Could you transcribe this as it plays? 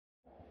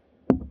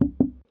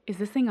Is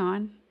this thing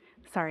on?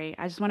 Sorry,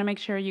 I just want to make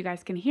sure you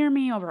guys can hear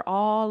me over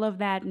all of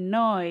that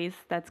noise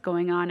that's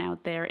going on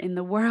out there in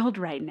the world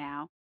right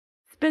now.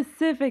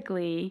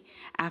 Specifically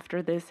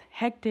after this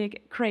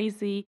hectic,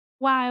 crazy,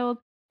 wild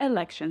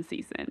election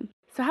season.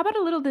 So, how about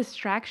a little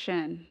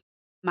distraction?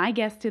 My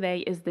guest today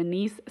is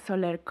Denise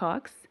Soler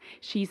Cox.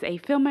 She's a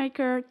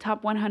filmmaker,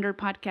 top 100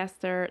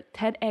 podcaster,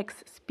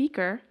 TEDx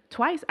speaker,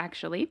 twice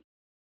actually,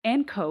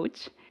 and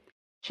coach.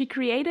 She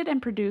created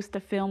and produced a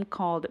film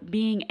called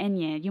Being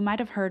Enye. You might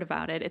have heard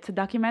about it. It's a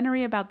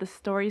documentary about the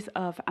stories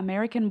of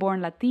American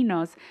born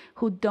Latinos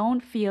who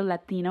don't feel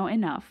Latino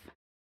enough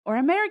or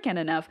American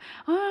enough.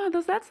 Oh,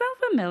 does that sound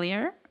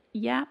familiar?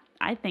 Yeah,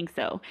 I think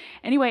so.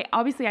 Anyway,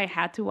 obviously, I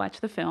had to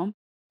watch the film.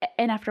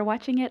 And after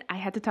watching it, I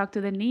had to talk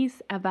to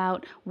Denise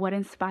about what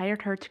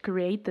inspired her to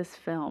create this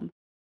film.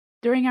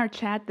 During our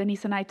chat,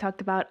 Denise and I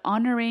talked about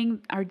honoring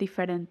our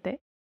diferente,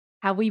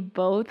 how we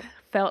both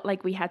felt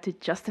like we had to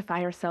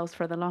justify ourselves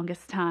for the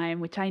longest time,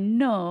 which I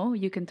know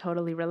you can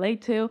totally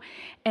relate to.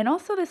 And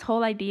also this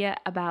whole idea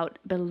about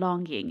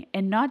belonging,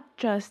 and not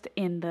just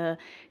in the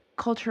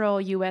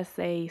cultural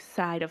USA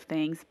side of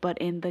things, but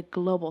in the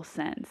global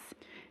sense.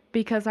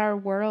 Because our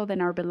world and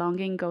our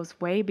belonging goes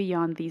way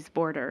beyond these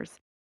borders.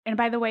 And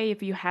by the way,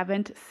 if you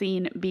haven't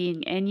seen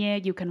Being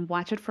Enye, you can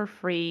watch it for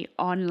free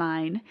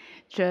online.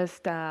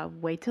 Just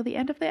wait till the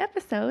end of the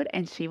episode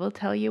and she will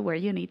tell you where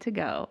you need to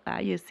go.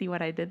 You see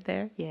what I did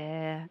there?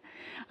 Yeah.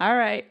 All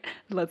right,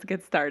 let's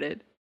get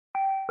started.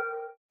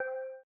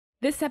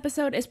 This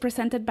episode is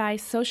presented by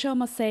Social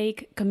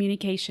Mosaic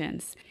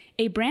Communications,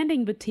 a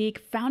branding boutique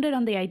founded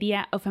on the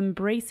idea of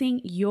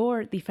embracing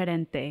your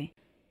diferente.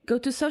 Go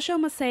to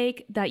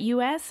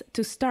socialmosaic.us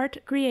to start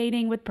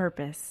creating with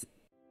purpose.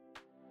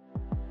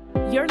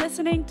 You're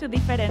listening to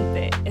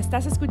Diferente.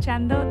 Estás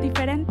escuchando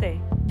Diferente,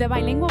 the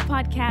bilingual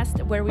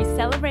podcast where we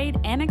celebrate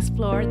and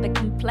explore the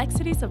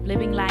complexities of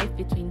living life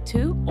between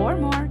two or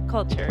more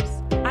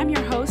cultures. I'm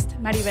your host,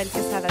 Maribel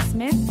Quesada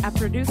Smith, a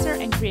producer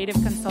and creative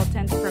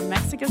consultant from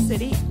Mexico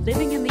City,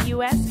 living in the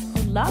U.S.,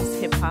 who loves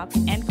hip-hop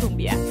and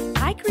cumbia.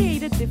 I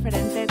created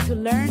Diferente to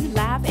learn,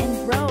 laugh,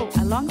 and grow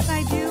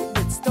alongside you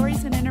with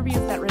stories and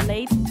interviews that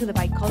relate to the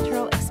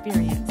bicultural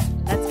experience.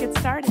 Let's get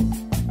started.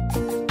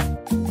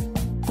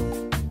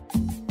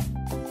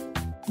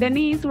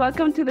 Denise,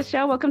 welcome to the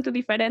show. Welcome to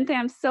Diferente.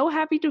 I'm so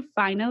happy to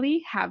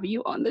finally have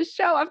you on the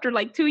show after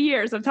like 2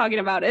 years of talking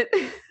about it.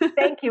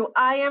 Thank you.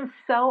 I am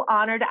so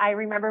honored. I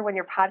remember when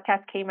your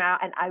podcast came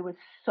out and I was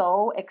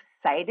so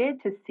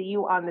excited to see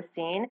you on the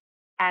scene.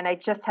 And I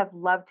just have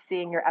loved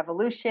seeing your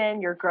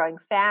evolution, your growing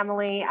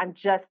family. I'm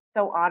just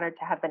so honored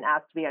to have been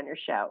asked to be on your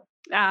show.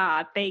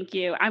 Thank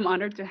you. I'm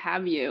honored to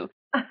have you.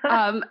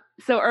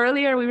 So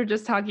earlier we were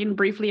just talking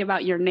briefly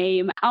about your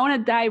name. I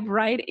want to dive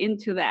right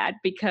into that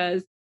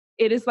because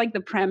it is like the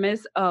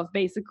premise of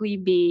basically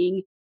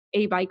being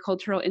a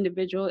bicultural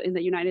individual in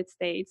the United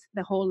States,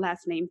 the whole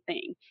last name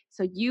thing.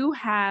 So you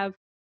have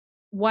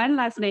one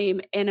last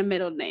name and a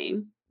middle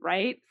name,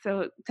 right?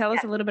 So tell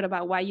us a little bit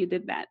about why you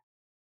did that.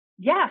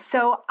 Yeah.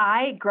 So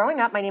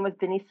growing up, my name was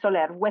Denise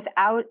Soler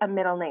without a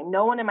middle name.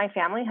 No one in my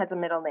family has a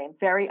middle name.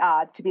 Very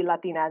odd to be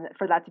Latina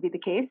for that to be the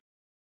case.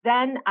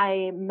 Then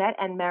I met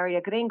and married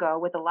a gringo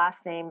with the last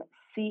name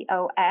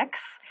Cox.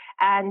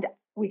 And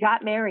we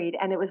got married,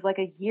 and it was like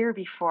a year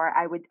before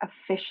I would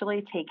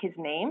officially take his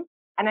name.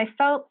 And I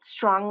felt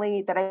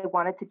strongly that I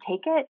wanted to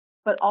take it,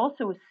 but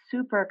also was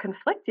super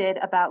conflicted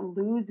about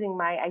losing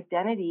my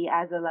identity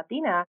as a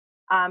Latina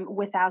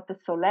without the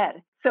Soler.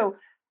 So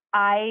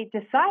I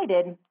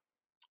decided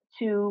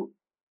to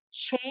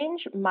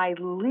change my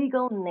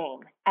legal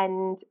name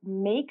and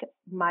make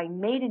my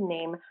maiden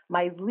name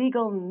my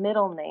legal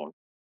middle name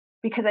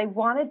because I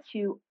wanted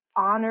to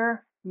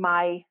honor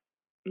my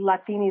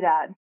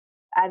Latinidad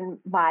and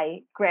my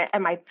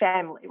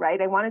family,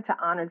 right? I wanted to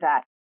honor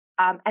that.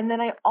 And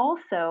then I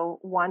also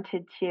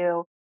wanted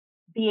to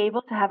be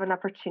able to have an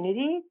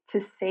opportunity to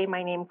say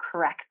my name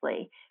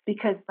correctly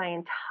because my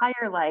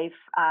entire life,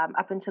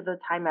 up until the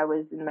time I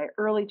was in my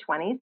early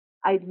 20s,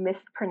 I'd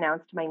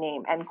mispronounced my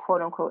name and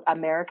quote unquote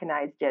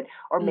Americanized it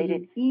or made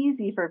it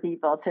easy for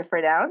people to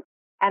pronounce.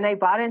 And I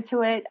bought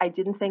into it. I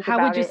didn't think about it.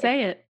 How would you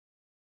say it?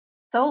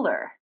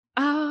 Solar.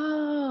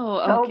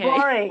 Oh, So okay.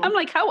 boring. I'm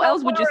like, how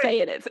else would you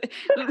say it?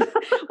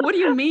 What do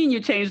you mean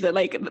you changed it?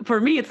 Like, for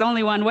me, it's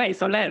only one way,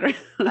 Soler.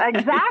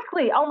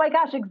 Exactly. Oh my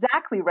gosh,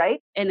 exactly,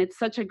 right? And it's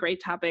such a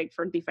great topic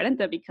for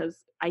Diferente because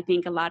I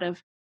think a lot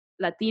of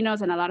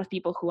Latinos and a lot of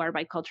people who are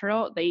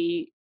bicultural,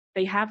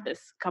 they have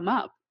this come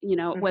up,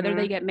 whether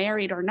they get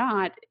married or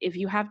not. If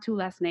you have two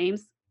last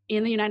names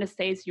in the United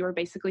States, you're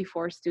basically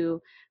forced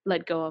to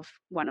let go of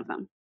one of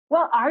them.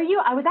 Well, are you?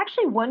 I was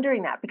actually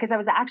wondering that because I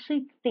was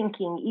actually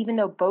thinking, even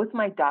though both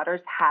my daughters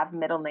have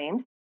middle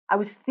names, I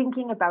was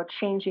thinking about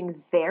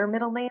changing their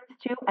middle names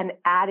too and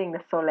adding the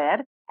Soler.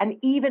 And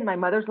even my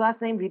mother's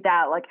last name,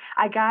 Vidal. Like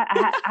I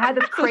had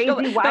this crazy so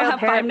wild have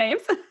hair. 5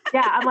 names.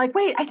 Yeah, I'm like,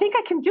 wait, I think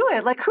I can do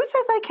it. Like, who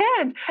says I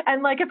can't?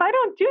 And like, if I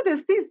don't do this,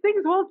 these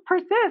things will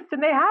persist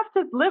and they have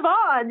to live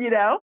on,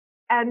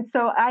 And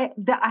so I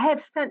have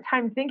spent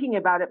time thinking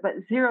about it, but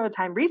zero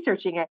time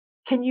researching it.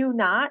 Can you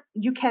not?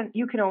 You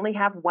can only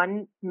have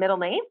one middle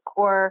name,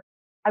 or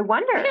I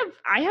wonder.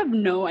 I have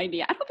no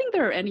idea. I don't think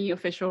there are any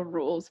official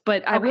rules,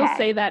 but I will Okay.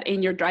 say that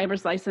in your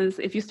driver's license,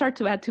 if you start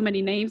to add too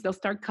many names, they'll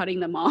start cutting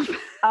them off.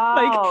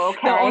 Like Oh,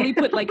 they'll okay. only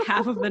put like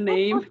half of the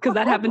name because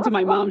that happened to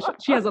my mom.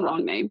 She has a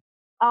long name.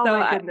 Oh So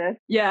my I, goodness.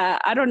 yeah,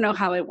 I don't know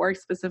how it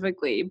works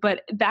specifically,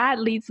 but that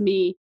leads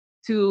me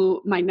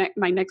to my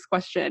next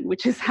question,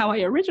 which is how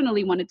I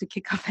originally wanted to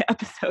kick off the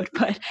episode.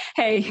 But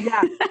hey,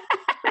 Yeah.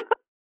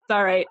 it's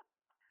all right.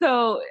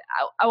 So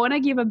I want to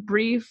give a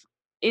brief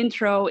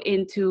intro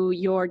into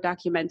your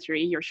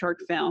documentary, your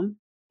short film,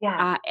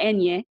 Yeah.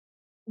 Enye.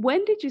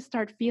 When did you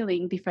start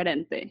feeling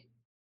diferente?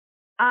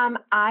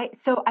 I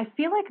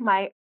feel like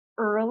my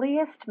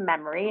earliest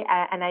memory,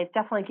 and I've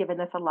definitely given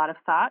this a lot of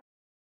thought,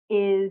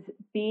 is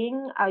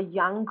being a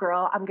young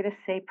girl. I'm going to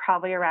say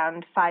probably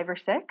around 5 or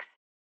 6,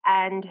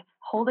 and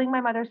holding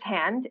my mother's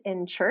hand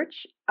in church.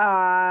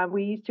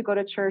 We used to go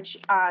to church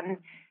on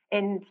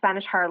in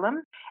Spanish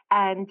Harlem,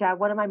 and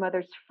one of my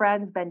mother's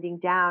friends bending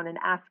down and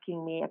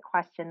asking me a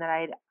question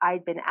that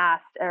I'd been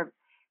asked or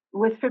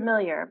was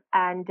familiar,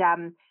 and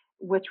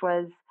which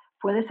was,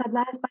 ¿Puedes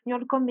hablar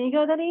español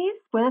conmigo, Denise?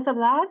 ¿Puedes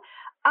hablar?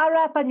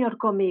 Habla español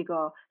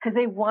conmigo, because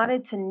they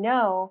wanted to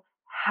know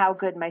how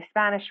good my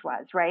Spanish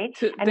was, right?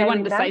 So And they I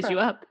wanted to size remember, you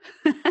up.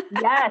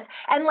 yes,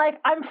 and like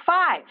I'm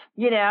 5,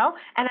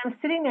 and I'm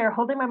sitting there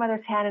holding my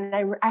mother's hand,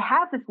 and I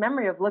have this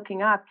memory of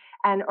looking up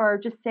and or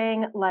just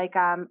saying like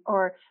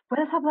or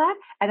puedes hablar,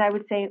 and I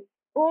would say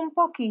un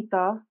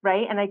poquito,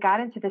 right? And I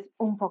got into this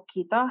un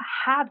poquito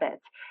habit,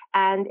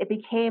 and it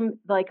became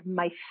like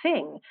my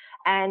thing,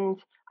 and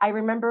I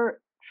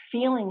remember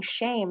feeling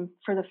shame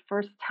for the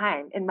first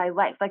time in my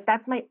life. Like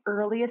that's my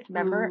earliest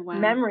Oh, wow.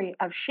 memory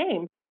of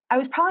shame. I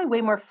was probably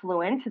way more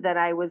fluent than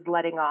I was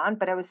letting on,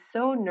 but I was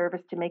so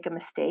nervous to make a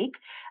mistake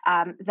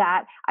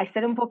that I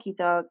said un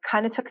poquito,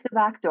 kind of took the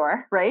back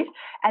door, right?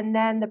 And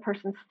then the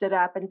person stood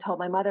up and told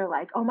my mother,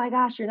 like, "Oh my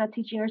gosh, you're not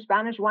teaching her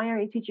Spanish. Why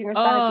aren't you teaching her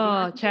Spanish? You need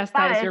to Oh, teach her chastise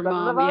Spanish." your Blah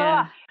blah blah mom. blah. Blah.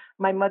 Yeah.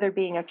 My mother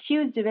being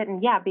accused of it,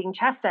 and yeah, being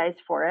chastised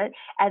for it.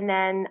 And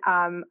then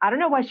I don't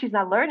know why she's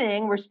not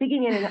learning. We're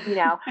speaking it, in,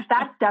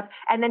 that stuff.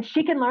 And then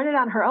she can learn it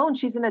on her own.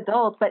 She's an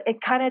adult, but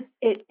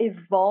it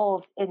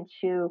evolved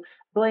into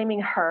blaming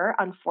her,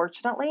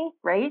 unfortunately,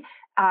 right?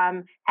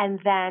 And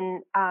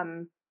then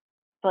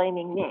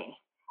blaming me.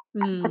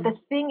 But the Mm,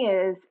 thing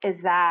is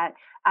that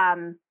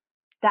um,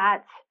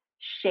 that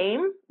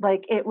shame,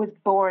 like it was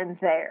born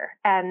there,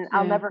 and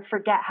I'll yeah. never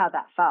forget how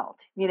that felt.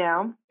 You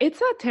know?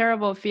 It's a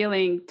terrible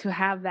feeling to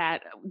have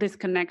that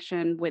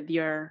disconnection with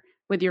your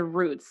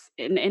roots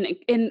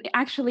and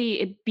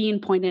actually it being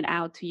pointed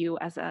out to you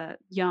as a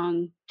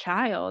young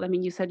child. I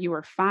mean, you said you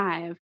were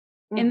 5.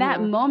 In that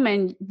Hmm.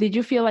 moment, did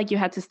you feel like you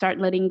had to start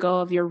letting go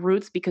of your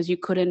roots because you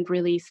couldn't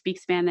really speak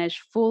Spanish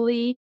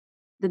fully?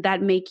 Did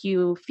that make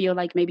you feel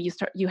like maybe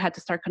you had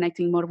to start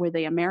connecting more with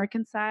the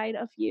American side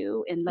of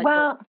you and let go of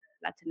Well,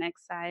 the Latinx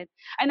side?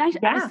 And I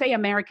yeah, say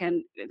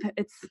American,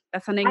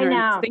 that's an I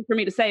ignorant know. thing for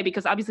me to say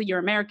because obviously you're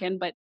American,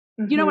 but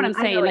you know what I'm I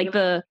know saying, what like you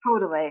mean. the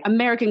Totally.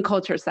 American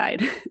culture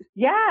side.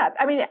 Yeah,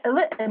 I mean,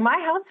 my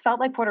house felt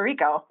like Puerto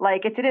Rico.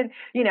 Like it didn't,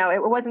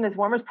 it wasn't as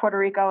warm as Puerto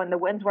Rico, and the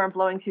winds weren't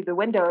blowing through the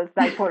windows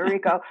like Puerto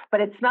Rico. But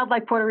it smelled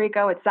like Puerto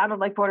Rico. It sounded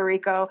like Puerto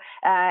Rico.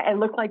 It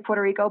looked like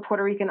Puerto Rico.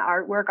 Puerto Rican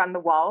artwork on the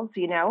walls.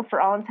 For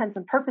all intents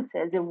and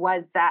purposes, it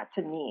was that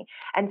to me.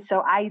 And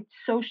so I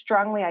so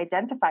strongly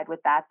identified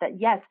with that. That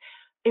yes,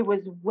 it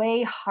was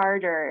way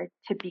harder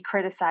to be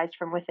criticized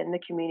from within the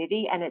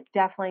community, and it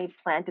definitely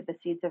planted the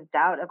seeds of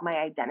doubt of my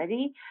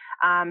identity.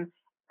 Um,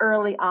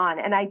 Early on.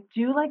 And I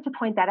do like to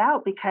point that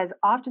out because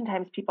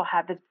oftentimes people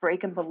have this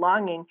break in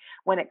belonging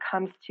when it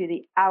comes to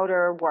the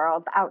outer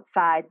world,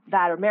 outside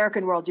that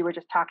American world you were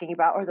just talking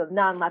about, or the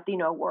non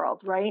Latino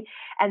world, right?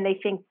 And they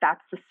think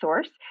that's the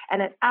source.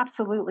 And it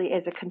absolutely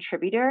is a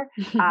contributor.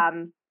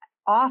 Um,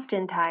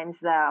 Oftentimes,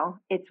 though,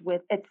 it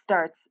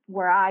starts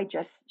where I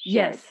just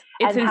shared. Yes,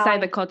 it's And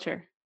inside the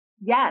culture.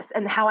 yes,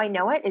 and how I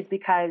know it is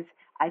because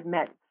I've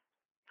met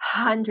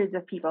hundreds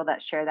of people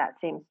that share that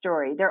same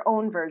story, their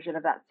own version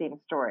of that same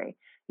story,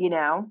 you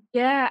know?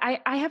 Yeah,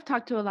 I have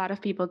talked to a lot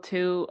of people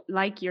too,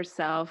 like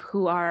yourself,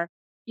 who are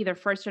either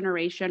first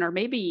generation or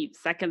maybe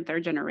second,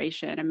 third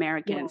generation Yeah.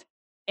 Americans.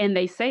 And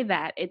they say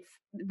that it's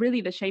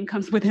really the shame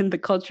comes within the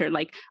culture.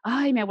 Like,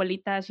 ay, mi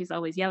abuelita, she's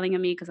always yelling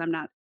at me because I'm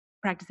not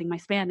practicing my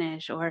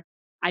Spanish or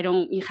I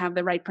don't have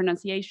the right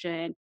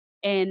pronunciation.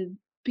 And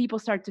people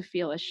start to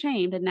feel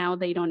ashamed and now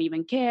they don't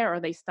even care or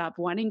they stop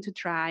wanting to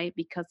try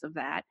because of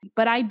that.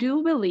 But I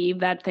do believe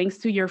that thanks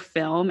to your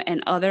film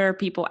and other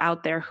people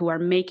out there who are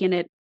making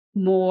it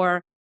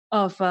more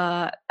of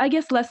I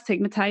guess less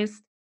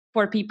stigmatized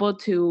for people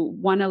to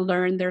want to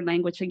learn their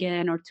language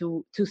again or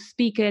to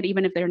speak it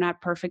even if they're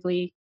not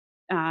perfectly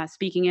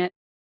speaking it.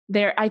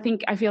 There, I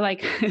feel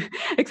like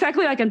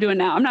exactly like I'm doing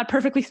now. I'm not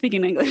perfectly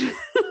speaking English,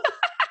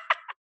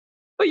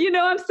 but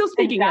I'm still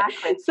speaking it.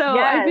 Exactly. So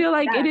I Yes, feel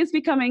like it yes. is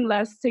becoming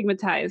less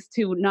stigmatized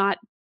to not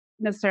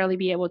necessarily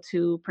be able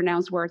to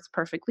pronounce words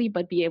perfectly,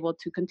 but be able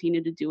to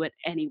continue to do it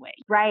anyway.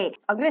 Right.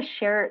 I'm going to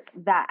share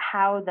that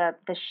how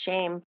the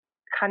shame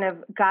kind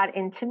of got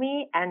into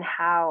me and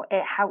how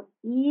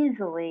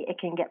easily it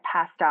can get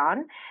passed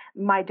on.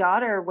 My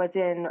daughter was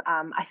in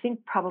I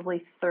think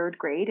probably third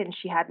grade, and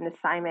she had an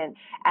assignment,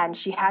 and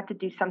she had to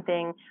do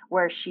something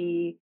where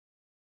she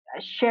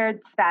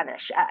shared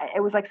Spanish. It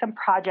was like some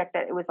project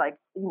that it was like,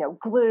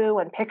 glue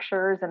and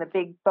pictures and a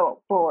big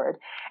board.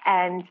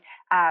 And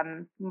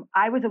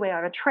I was away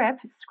on a trip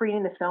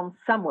screening the film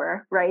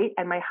somewhere, right?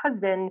 And my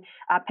husband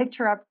picked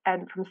her up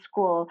and from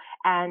school,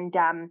 and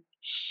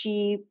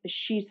she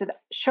said,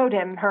 showed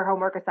him her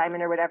homework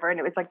assignment or whatever, and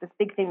it was like this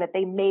big thing that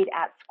they made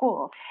at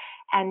school.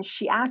 And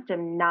she asked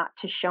him not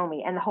to show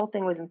me, and the whole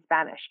thing was in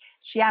Spanish.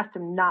 She asked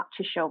him not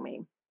to show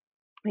me.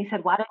 And he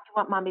said, "Why don't you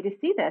want mommy to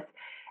see this?"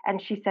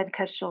 And she said,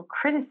 "Because she'll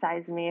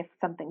criticize me if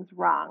something's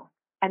wrong."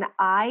 And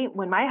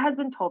when my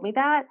husband told me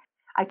that,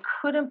 I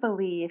couldn't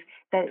believe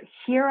that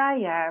here I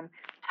am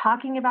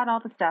talking about all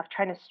the stuff,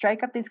 trying to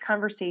strike up these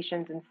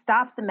conversations and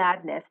stop the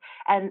madness,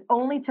 and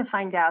only to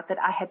find out that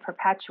I had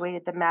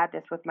perpetuated the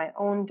madness with my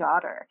own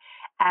daughter.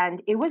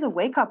 And it was a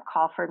wake up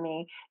call for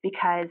me,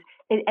 because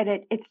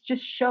it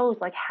just shows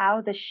like how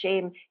the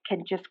shame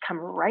can just come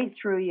right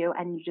through you,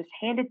 and you just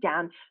hand it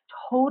down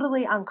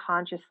totally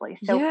unconsciously.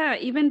 So Yeah,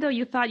 even though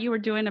you thought you were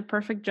doing a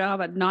perfect job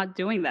at not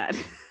doing that.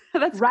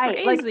 That's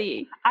right, like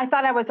crazy. I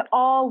thought I was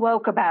all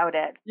woke about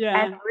it,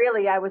 and Yeah.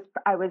 really I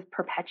was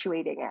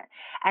perpetuating it.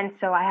 And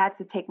so I had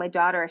to take my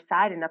daughter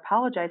aside and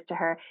apologize to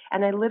her,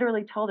 and I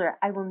literally told her,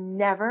 "I will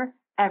never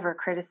ever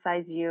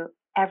criticize you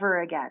ever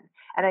again,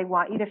 and I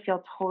want you to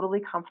feel totally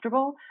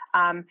comfortable.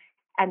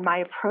 And my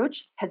approach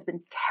has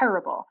been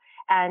terrible,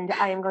 and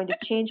I am going to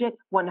change it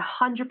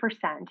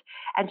 100%."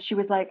 And she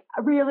was like,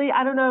 "Really?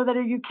 I don't know that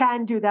you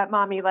can do that,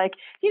 mommy." Like,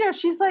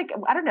 she's like,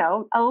 I don't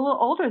know, a little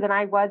older than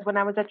I was when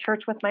I was at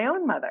church with my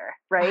own mother,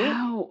 right?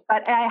 Wow.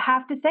 But I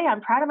have to say, I'm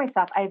proud of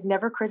myself. I've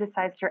never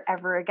criticized her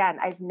ever again.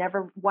 I've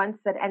never once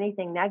said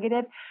anything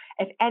negative.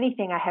 If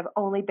anything, I have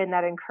only been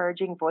that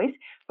encouraging voice.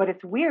 But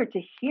it's weird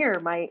to hear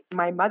my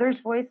mother's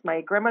voice,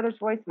 my grandmother's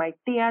voice, my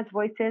tia's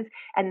voices,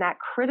 and that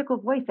critical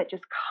voice that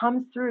just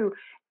comes through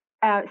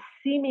uh,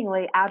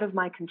 seemingly out of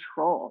my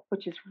control,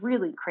 which is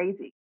really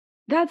crazy.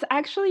 That's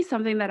actually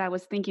something that I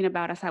was thinking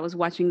about as I was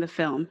watching the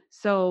film.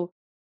 So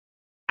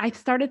I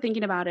started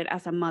thinking about it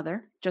as a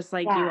mother, just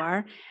like you Yeah.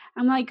 are.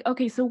 I'm like,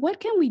 okay, so what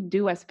can we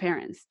do as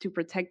parents to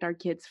protect our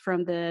kids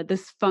from the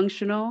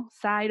dysfunctional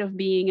side of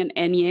being an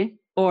enye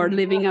or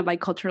living Mhm. a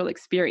bicultural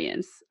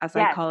experience, as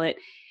I Yes. call it,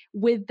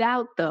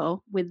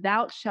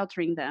 without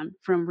sheltering them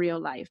from real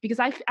life? Because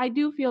I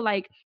do feel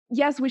like,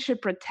 yes, we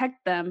should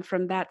protect them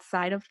from that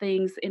side of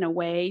things in a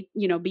way,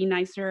 be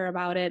nicer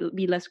about it,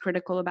 be less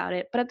critical about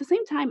it. But at the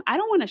same time, I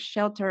don't want to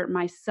shelter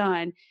my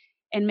son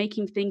and make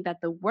him think that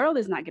the world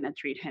is not gonna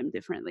treat him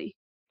differently.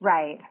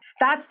 Right.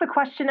 That's the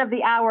question of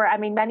the hour. I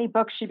mean, many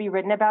books should be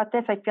written about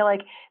this. I feel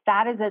like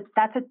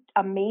that's an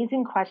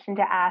amazing question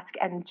to ask,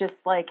 and just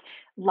like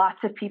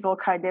lots of people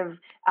kind of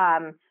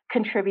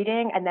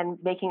contributing and then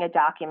making a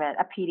document,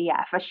 a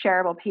PDF, a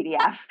shareable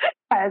PDF.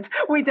 Because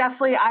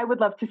I would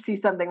love to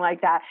see something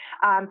like that.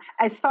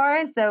 As far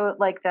as though,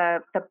 like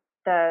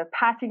the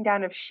passing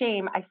down of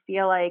shame, I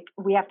feel like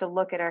we have to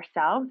look at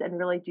ourselves and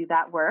really do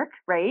that work,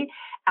 right?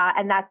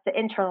 And that's the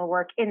internal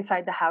work,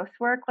 inside the house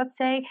work, let's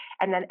say.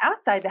 And then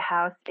outside the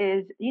house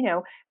is,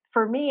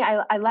 for me,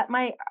 I let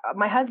my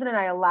husband and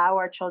I allow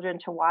our children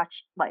to watch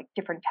like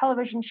different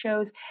television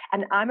shows,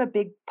 and I'm a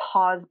big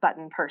pause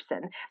button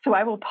person. So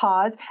I will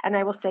pause and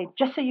I will say,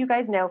 just so you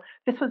guys know,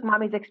 this was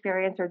mommy's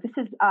experience, or this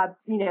is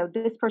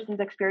this person's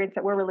experience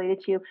that we're related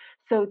to.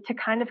 So to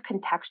kind of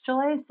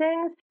contextualize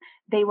things,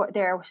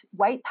 they're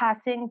white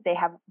passing.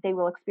 They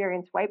will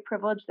experience white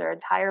privilege their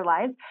entire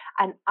lives,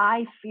 and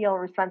I feel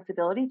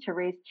responsibility to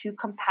raise two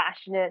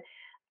compassionate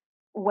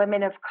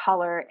women of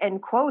color, in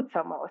quotes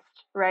almost,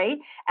 right?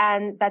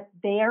 And that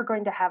they are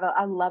going to have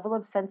a level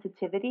of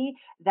sensitivity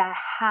that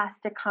has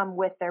to come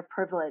with their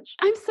privilege.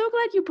 I'm so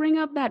glad you bring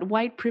up that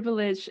white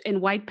privilege and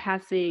white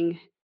passing,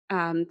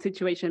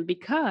 situation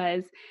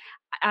because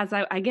as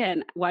I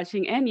again,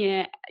 watching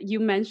Enya, you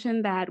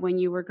mentioned that when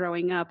you were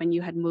growing up and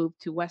you had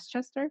moved to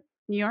Westchester,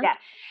 New York, Yes.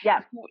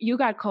 Yeah. you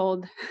got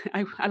called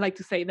I like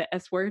to say the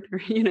S word, or,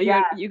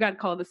 Yeah. you got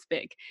called a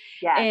spick.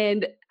 Yes.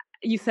 And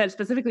you said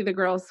specifically the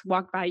girls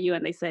walked by you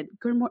and they said,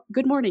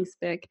 "Good morning,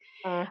 spick."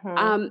 Hmm.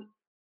 Um,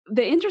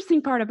 the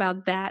interesting part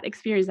about that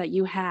experience that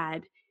you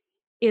had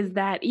is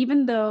that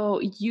even though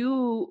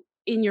you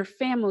in your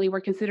family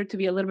were considered to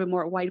be a little bit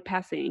more white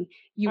passing,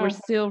 you were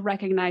Hmm. still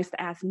recognized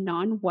as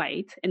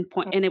non-white and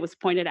it was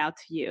pointed out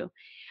to you.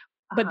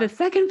 But Uh-huh. the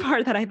second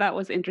part that I thought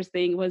was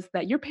interesting was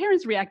that your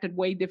parents reacted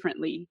way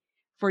differently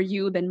for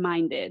you than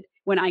mine did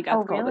when I Oh,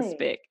 got called a really?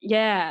 spick.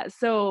 Yeah.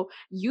 So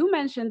you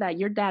mentioned that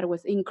your dad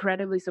was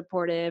incredibly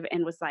supportive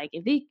and was like,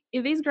 if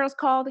these girls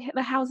call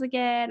the house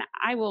again,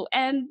 I will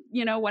end,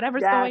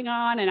 whatever's Yes. going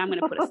on and I'm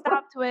gonna put a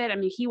stop to it. I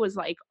mean, he was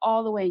like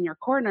all the way in your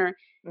corner.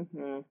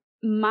 Hmm.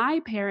 My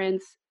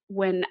parents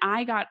when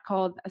I got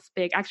called a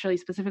spick, actually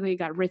specifically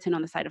got written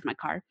on the side of my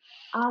car.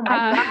 Oh my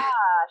Uh, gosh.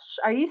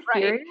 Are you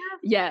right. serious?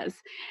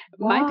 Yes.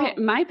 Whoa.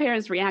 My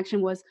parents'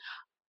 reaction was,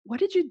 "What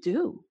did you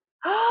do?"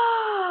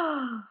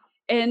 Oh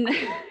And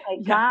my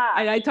yeah,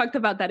 I gosh. talked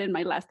about that in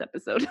my last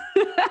episode.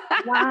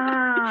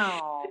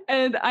 Wow.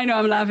 And I know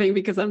I'm laughing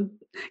because I'm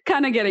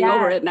kind of getting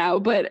over Yes. it now,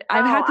 but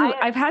No,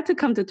 I've had to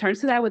come to terms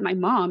to that with my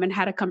mom and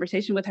had a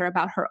conversation with her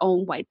about her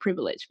own white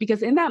privilege,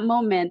 because in that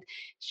moment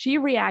she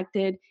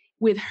reacted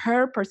with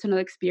her personal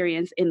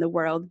experience in the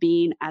world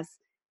being as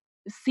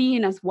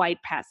seen as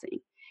white passing.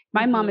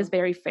 My mom is Mhm.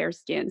 very fair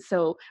skinned,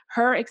 so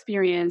her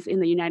experience in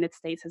the United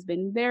States has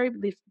been very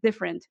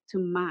different to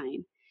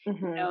mine.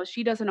 Mhm.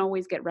 She doesn't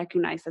always get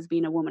recognized as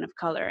being a woman of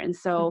color. And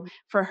so Mhm.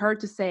 for her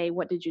to say,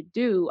 "What did you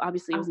do?"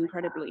 obviously it Oh was my god.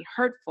 incredibly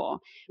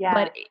hurtful.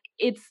 But Yes.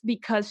 it's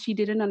because she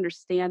didn't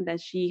understand that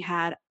she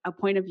had a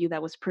point of view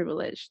that was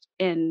privileged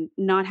and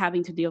not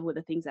having to deal with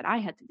the things that I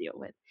had to deal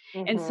with.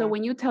 And so Mhm.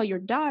 when you tell your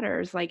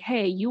daughters, like,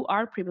 hey, you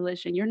are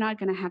privileged and you're not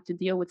going to have to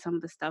deal with some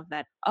of the stuff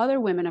that other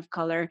women of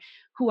color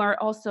who are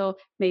also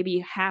maybe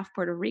half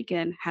Puerto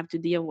Rican have to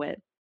deal with.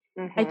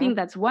 I think Mhm.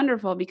 that's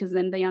wonderful because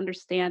then they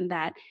understand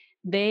that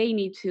they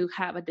need to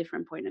have a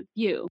different point of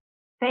view.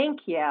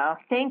 Thank you.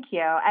 Thank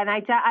you. And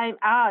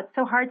it's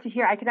so hard to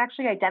hear. I could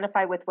actually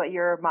identify with what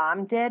your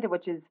mom did,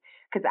 which is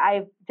because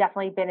I've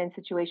definitely been in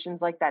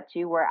situations like that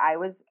too, where I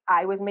was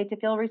made to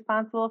feel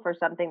responsible for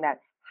something that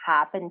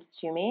happened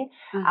to me.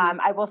 Uh-huh.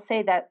 I will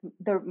say that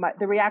the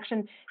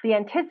reaction, the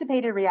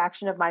anticipated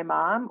reaction of my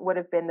mom would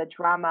have been the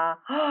drama.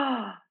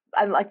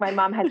 And like my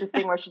mom has this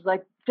thing where she's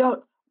like,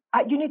 "Don't.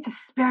 You need to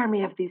spare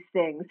me of these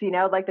things,"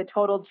 like the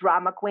total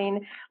drama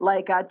queen.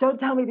 Like, don't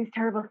tell me these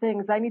terrible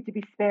things. I need to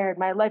be spared.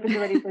 My life is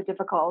already so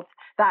difficult.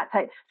 That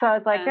type. So I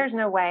was like, Yeah. there's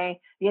no way,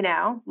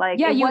 like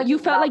Yeah, it you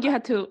wasn't felt like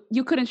welcome.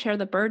 you couldn't share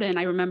the burden.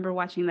 I remember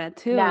watching that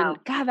too, and No.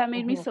 God, that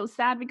made me Hmm. so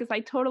sad because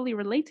I totally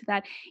relate to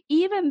that.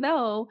 Even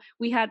though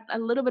we had a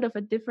little bit of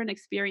a different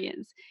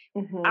experience,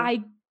 Hmm.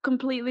 I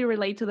completely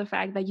relate to the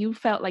fact that you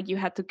felt like you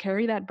had to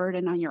carry that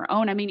burden on your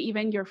own. I mean,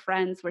 even your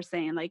friends were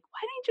saying like, "Why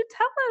didn't you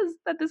tell us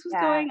that this was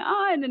Yes. going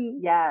on?" And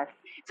Yes.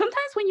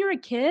 sometimes when you're a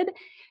kid,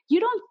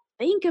 you don't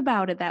think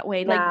about it that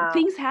way. Like No.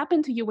 things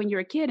happen to you when you're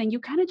a kid and you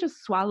kind of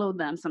just swallow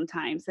them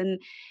sometimes and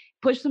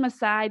push them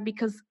aside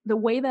because the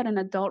way that an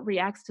adult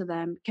reacts to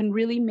them can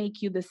really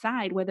make you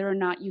decide whether or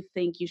not you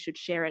think you should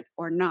share it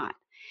or not.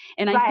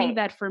 And I think Right.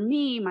 that for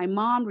me, my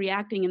mom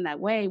reacting in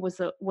that way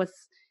was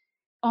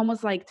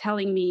almost like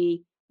telling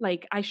me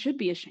like I should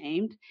be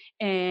ashamed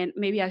and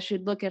maybe I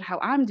should look at how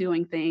I'm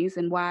doing things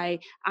and why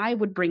I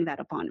would bring that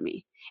upon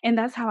me. And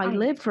that's how I Oh my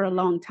lived for a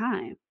goodness. long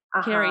time.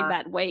 Uh Carried huh.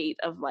 that weight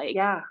of like,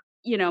 Yeah.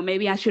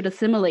 maybe I should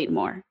assimilate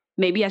more.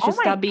 Maybe I Oh should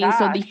my stop being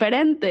so gosh.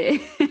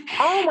 diferente.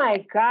 Oh my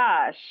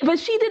gosh. But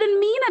she didn't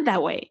mean it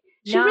that way.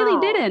 She really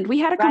No. didn't. We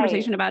had a Right.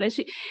 conversation about it.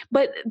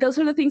 But those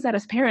are the things that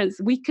as parents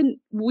we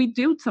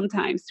do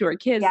sometimes to our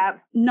kids, Yeah.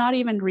 not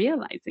even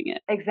realizing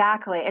it.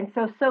 Exactly. And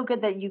so good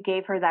that you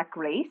gave her that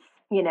grace.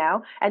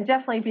 And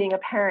definitely being a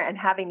parent and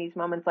having these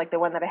moments like the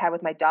one that I had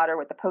with my daughter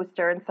with the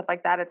poster and stuff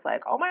like that, it's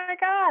like, oh my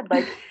God.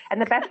 And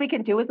the best we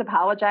can do is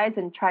apologize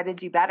and try to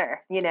do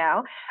better.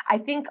 I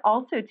think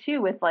also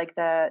too with like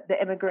the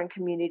immigrant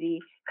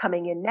community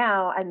coming in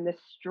now and the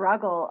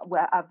struggle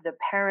of the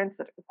parents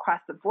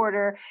across the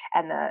border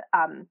and the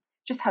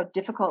just how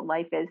difficult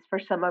life is for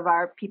some of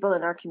our people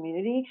in our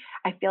community.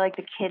 I feel like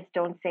the kids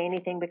don't say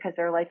anything because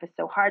their life is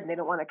so hard and they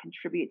don't want to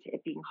contribute to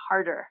it being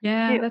harder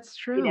Yeah, too, that's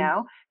you true.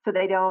 know? So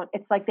they don't,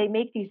 it's like they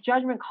make these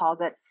judgment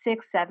calls at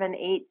 6, 7,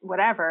 8,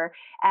 whatever.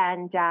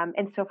 And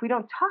so if we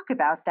don't talk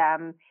about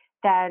them,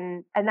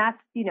 then, and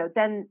that's,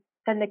 then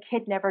the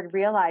kid never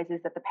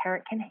realizes that the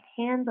parent can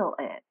handle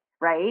it.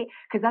 Right.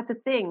 Because that's the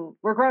thing.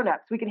 We're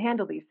grown-ups. We can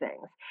handle these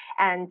things.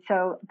 And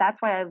so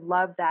that's why I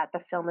love that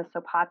the film is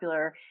so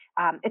popular.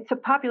 It's so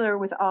popular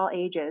with all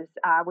ages,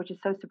 which is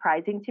so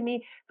surprising to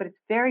me, but it's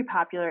very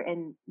popular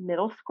in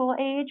middle school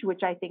age,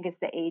 which I think is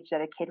the age that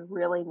a kid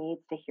really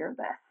needs to hear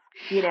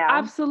this.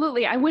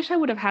 Absolutely. I wish I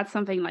would have had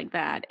something like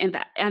that in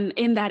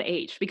that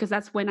age because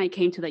that's when I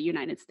came to the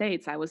United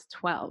States. I was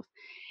 12.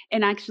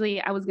 And actually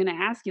I was going to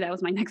ask you that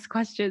was my next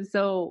question.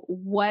 So,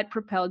 what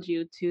propelled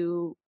you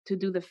to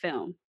do the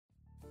film?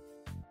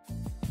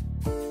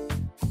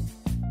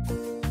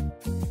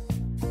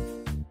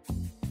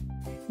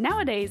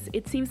 Nowadays,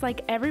 it seems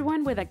like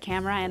everyone with a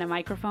camera and a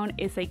microphone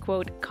is a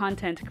quote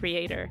content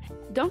creator.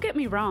 Don't get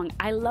me wrong,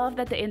 I love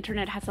that the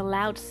internet has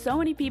allowed so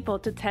many people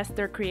to test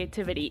their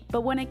creativity,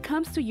 but when it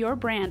comes to your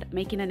brand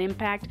making an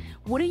impact,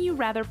 wouldn't you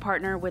rather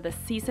partner with a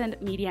seasoned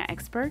media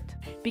expert?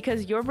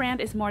 Because your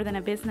brand is more than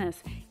a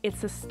business,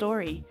 it's a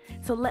story.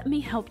 So let me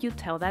help you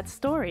tell that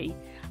story.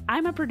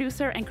 I'm a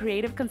producer and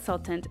creative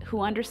consultant who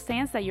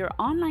understands that your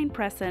online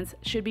presence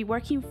should be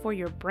working for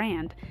your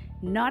brand,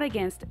 not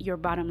against your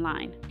bottom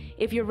line.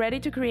 If you're ready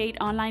to create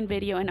online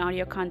video and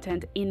audio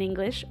content in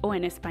English or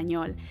in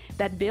Espanol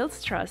that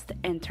builds trust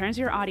and turns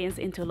your audience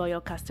into loyal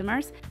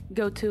customers,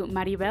 go to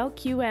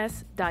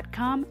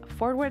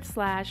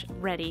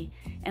maribelqs.com/ready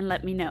and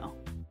let me know.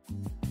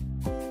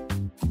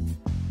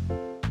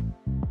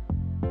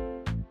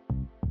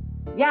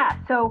 Yeah.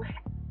 So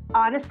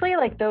honestly,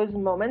 like those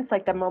moments,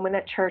 like the moment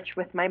at church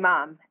with my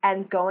mom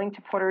and going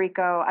to Puerto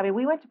Rico. I mean,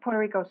 we went to Puerto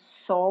Rico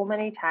so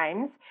many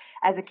times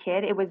as a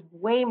kid. It was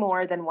way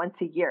more than once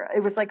a year. It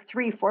was like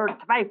 3, 4,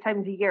 5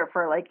 times a year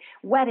for like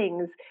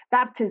weddings,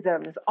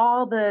 baptisms,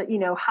 all the,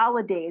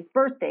 holidays,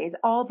 birthdays,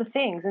 all the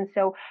things. And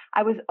so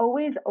I was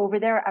always over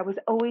there. I was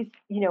always,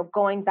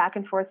 going back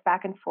and forth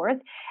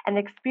and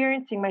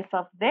experiencing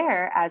myself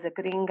there as a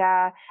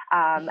gringa,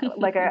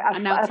 like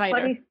An a outsider.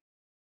 funny,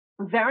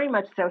 very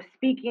much so,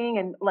 speaking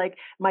and like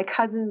my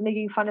cousins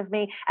making fun of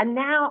me. And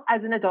now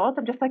as an adult,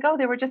 I'm just like, oh,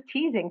 they were just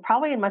teasing,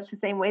 probably in much the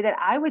same way that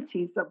I would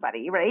tease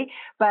somebody, right?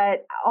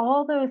 But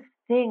all those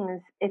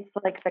things, it's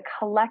like the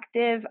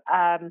collective,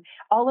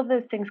 all of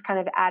those things kind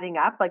of adding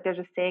up. Like there's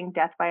a saying,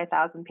 death by a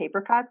thousand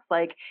paper cuts,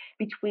 like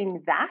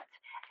between that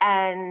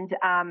and,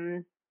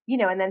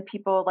 and then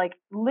people like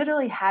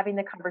literally having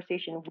the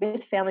conversation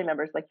with family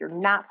members, like you're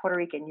not Puerto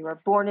Rican, you were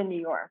born in New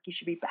York, you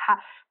should be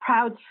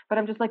proud. But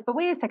I'm just like, but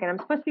wait a second, I'm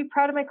supposed to be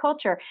proud of my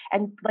culture.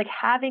 And like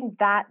having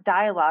that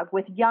dialogue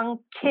with young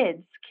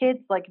kids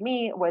like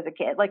me was a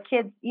kid, like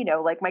kids,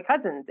 like my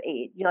cousin's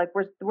age, like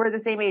we're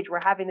the same age, we're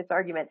having this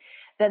argument,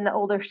 then the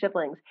older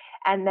siblings.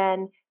 And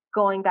then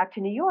going back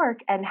to New York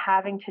and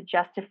having to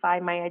justify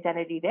my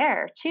identity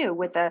there too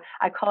with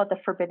I call it the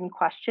forbidden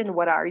question,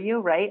 what are you,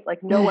 right? Like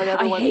no one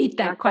ever I wants hate to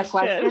that ask that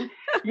question. question.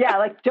 Yeah,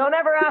 like don't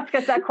ever ask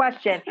us that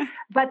question.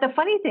 But the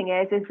funny thing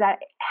is that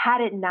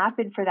had it not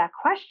been for that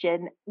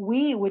question,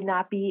 we would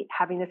not be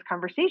having this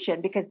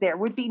conversation because there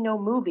would be no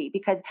movie.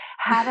 Because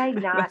had I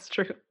not That's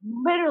true.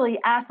 literally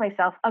asked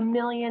myself a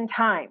million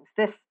times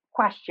this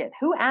question,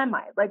 who am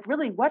I? Like,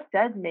 really, what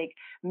does make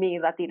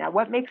me Latina?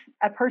 What makes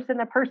a person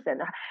a person?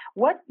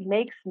 What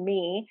makes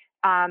me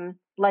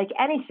like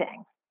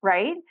anything,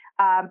 right?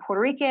 Puerto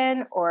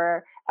Rican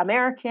or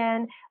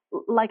American?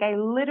 Like, I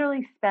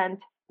literally spent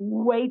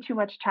way too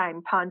much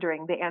time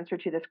pondering the answer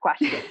to this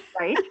question,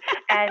 right?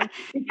 And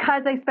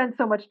because I spent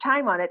so much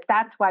time on it,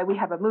 that's why we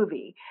have a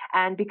movie.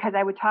 And because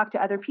I would talk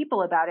to other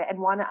people about it and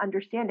want to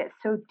understand it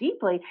so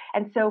deeply.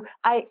 And so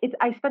I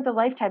spent a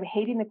lifetime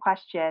hating the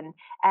question.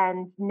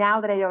 And now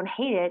that I don't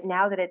hate it,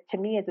 now that it to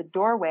me is a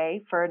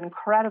doorway for an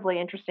incredibly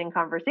interesting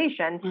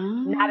conversation,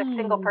 not a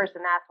single Oh.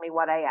 person asked me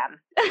what I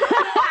am.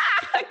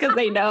 Because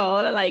they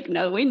know, like,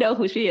 no, we know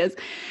who she is.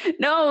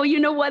 No, you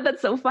know what?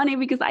 That's so funny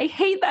because I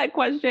hate that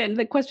question.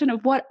 The question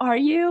of what are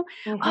you?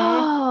 Hmm. It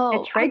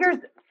Oh, triggers.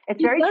 It's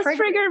it very does triggering.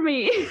 trigger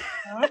me.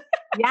 Mhm.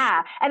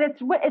 Yeah, and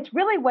it's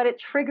really what it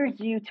triggers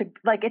you to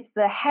like. It's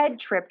the head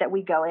trip that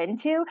we go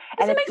into, Because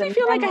and it it's makes me the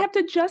feel like I memory. have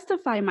to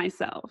justify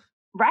myself.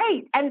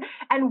 Right.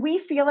 And we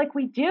feel like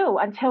we do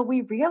until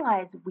we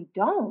realize we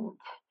don't.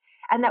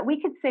 And that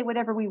we could say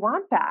whatever we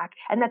want back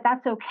and that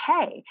that's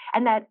okay.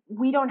 And that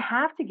we don't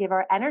have to give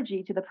our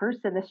energy to the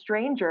person, the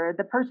stranger,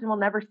 the person we'll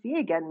never see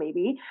again,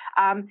 maybe.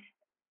 Um,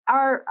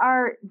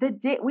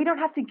 we don't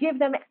have to give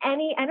them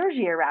any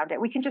energy around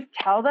it. We can just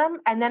tell them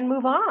and then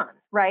move on,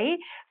 right?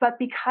 But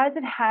because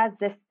it has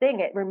this thing,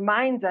 it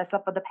reminds us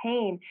of the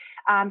pain.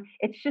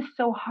 It's just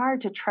so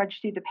hard to trudge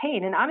through the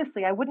pain. And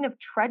honestly, I wouldn't have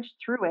trudged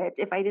through it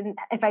if I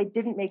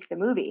didn't make the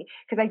movie,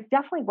 because I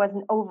definitely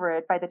wasn't over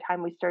it by the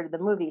time we started the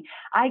movie.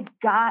 I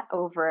got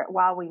over it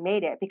while we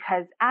made it,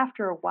 because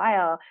after a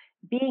while,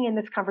 being in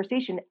this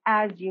conversation,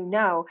 as you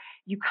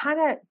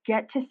kind of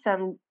get to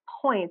some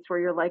points where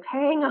you're like,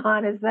 hang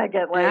on a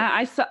second, like,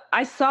 Yeah,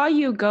 I saw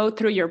you go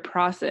through your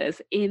process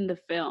in the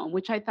film,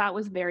 which I thought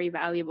was very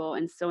valuable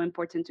and so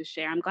important to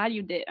share. I'm glad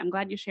you did. I'm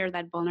glad you shared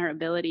that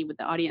vulnerability with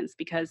the audience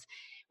because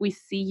we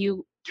see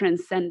you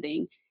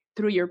transcending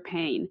through your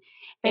pain.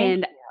 thank And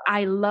you.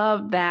 I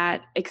love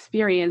that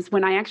experience.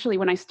 When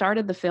I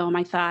started the film,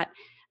 I thought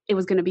it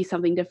was going to be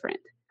something different.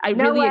 I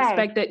No really way.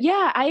 expected,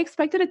 yeah, I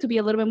expected it to be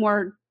a little bit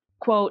more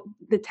quote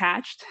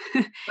detached.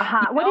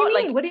 Uh-huh. What do you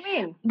Like mean? What do you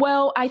mean?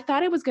 well, I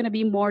thought it was gonna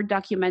be more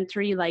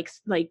documentary, like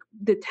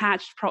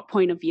detached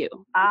point of view. It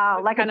Oh,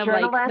 was like a kind of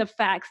like journalist? the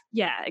facts.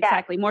 Yeah, Yes,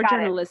 exactly, more got it.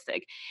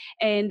 journalistic.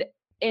 And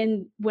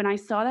and when I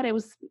saw that it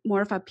was more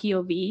of a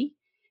POV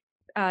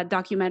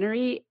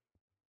documentary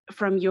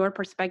from your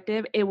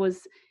perspective, it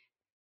was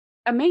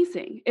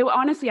amazing. It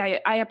honestly,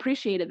 I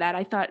appreciated that.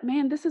 I thought,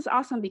 man, this is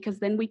awesome because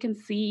then we can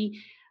see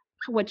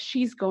what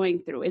she's going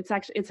through. It's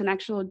an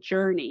actual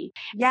journey.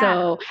 Yeah.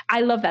 So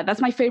I love that. That's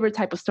my favorite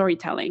type of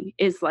storytelling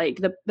is like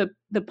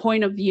the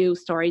point of view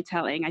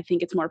storytelling. I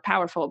think it's more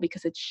powerful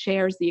because it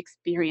shares the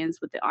experience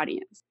with the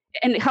audience.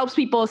 And it helps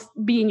people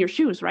be in your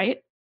shoes, right?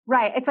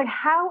 Right. It's like,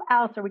 how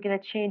else are we going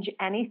to change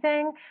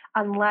anything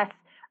unless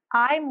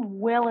I'm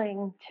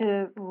willing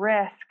to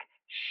risk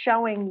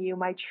showing you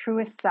my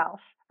truest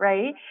self,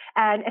 right?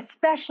 And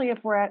especially if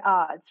we're at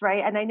odds,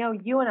 right? And I know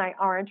you and I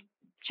aren't,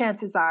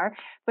 chances are,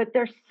 but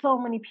there's so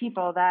many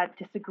people that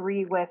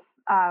disagree with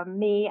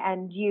me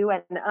and you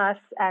and us.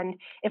 And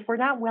if we're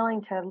not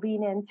willing to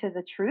lean into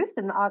the truth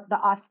and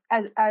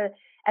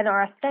and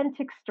our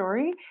authentic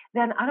story,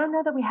 then I don't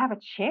know that we have a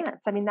chance.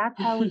 I mean, that's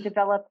how we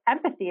develop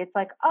empathy. It's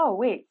like, oh,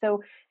 wait,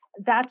 so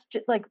that's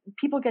just like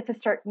people get to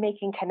start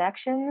making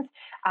connections,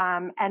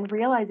 and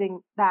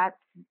realizing that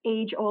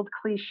age old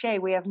cliche,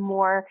 we have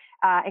more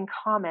in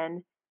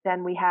common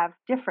than we have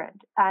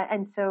different.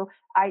 And so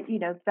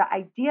the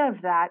idea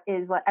of that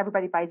is like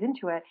everybody buys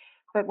into it.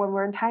 But when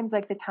we're in times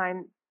like the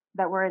time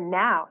that we're in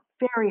now,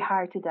 very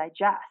hard to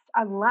digest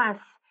unless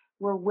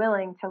we're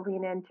willing to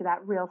lean into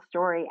that real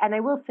story. And I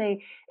will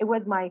say it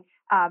was my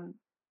um,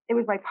 it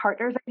was my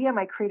partner's idea,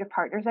 my creative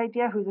partner's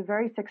idea, who's a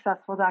very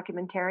successful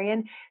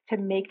documentarian, to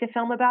make the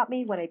film about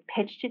me. When I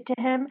pitched it to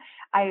him,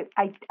 I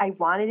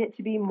wanted it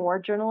to be more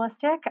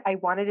journalistic. I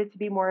wanted it to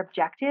be more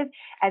objective.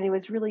 And it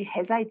was really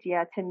his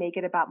idea to make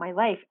it about my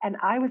life. And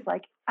I was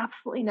like,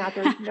 absolutely not.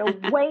 There's no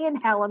way in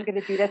hell I'm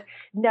going to do this.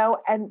 No.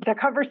 And the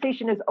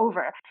conversation is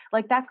over.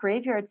 Like that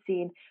graveyard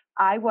scene,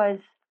 I was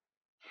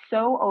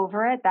so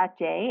over it that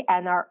day,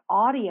 and our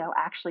audio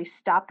actually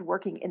stopped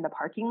working in the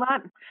parking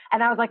lot.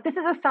 And I was like, this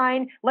is a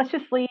sign. Let's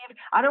just leave.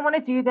 I don't want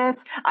to do this.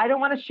 I don't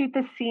want to shoot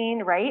this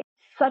scene, right?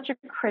 Such a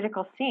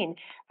critical scene.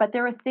 But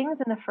there were things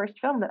in the first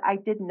film that I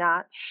did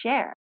not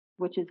share,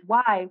 which is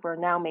why we're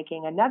now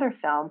making another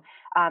film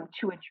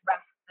to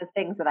address the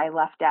things that I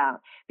left out,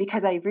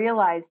 because I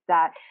realized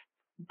that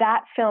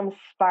that film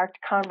sparked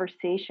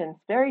conversations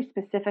very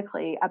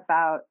specifically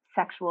about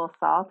sexual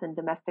assault and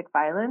domestic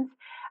violence,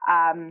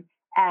 um,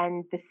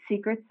 and the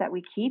secrets that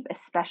we keep,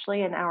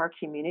 especially in our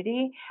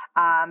community.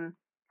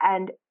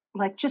 And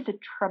like just a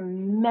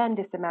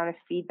tremendous amount of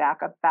feedback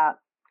about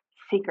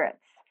secrets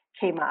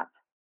came up.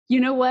 You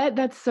know what?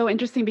 That's so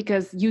interesting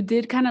because you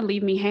did kind of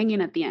leave me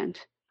hanging at the end.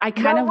 I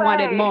kind No of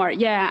wanted way. more.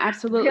 Yeah,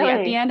 absolutely. At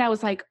the Really? end, I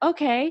was like,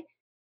 okay,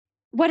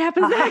 what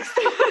happens next?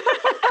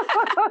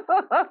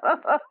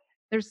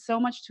 There's so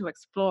much to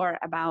explore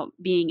about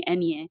being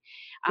Enye,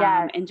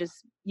 Yes. and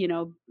just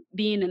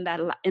being in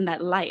in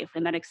that life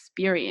and that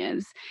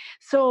experience.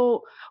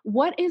 So,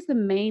 what is the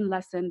main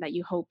lesson that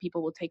you hope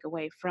people will take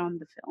away from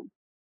the film?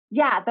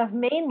 Yeah, the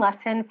main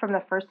lesson from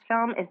the first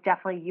film is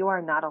definitely you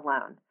are not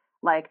alone.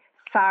 Like,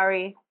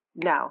 sorry,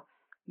 no,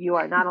 you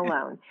are not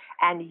alone.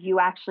 And you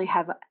actually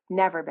have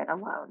never been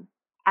alone.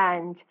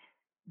 And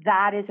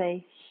that is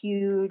a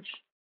huge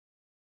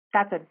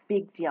that's a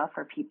big deal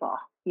for people,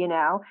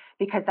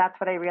 because that's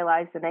what I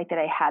realized the night that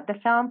I had the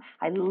film.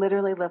 I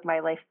literally lived my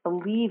life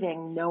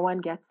believing no one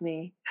gets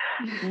me.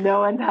 No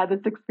one's had this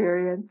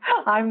experience.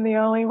 I'm the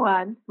only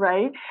one,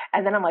 right?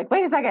 And then I'm like,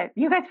 wait a second,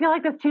 you guys feel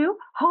like this too?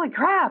 Holy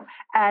crap.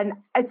 And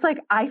it's like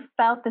I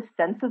felt the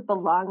sense of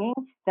belonging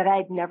that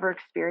I'd never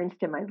experienced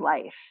in my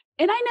life.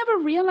 And I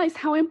never realized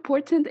how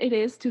important it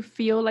is to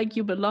feel like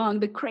you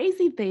belong. The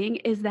crazy thing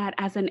is that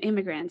as an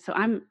immigrant, so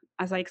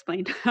as I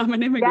explained, I'm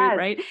an immigrant, Yes,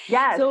 right?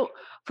 yes. So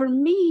for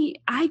me,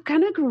 I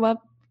kind of grew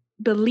up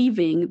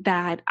believing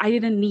that I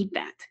didn't need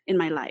that in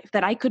my life,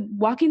 that I could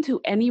walk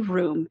into any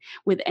room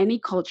with any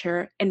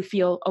culture and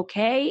feel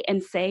okay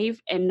and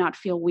safe and not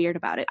feel weird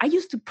about it. I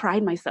used to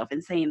pride myself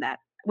in saying that.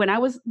 When I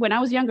was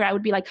younger, I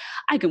would be like,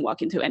 I can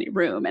walk into any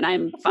room and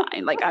I'm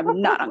fine. Like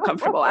I'm not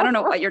uncomfortable. I don't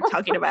know what you're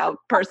talking about,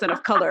 person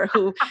of color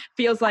who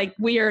feels like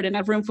weird in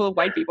a room full of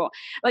white people.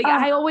 Like Oh,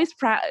 I always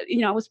proud,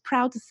 I was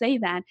proud to say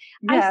that.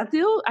 yes.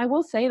 I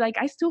will say, like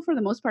I still for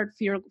the most part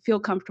feel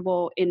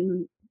comfortable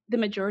in the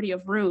majority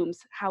of rooms.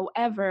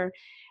 However,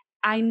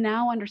 I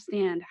now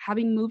understand,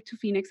 having moved to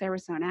Phoenix,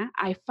 Arizona,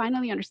 I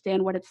finally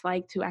understand what it's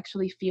like to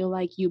actually feel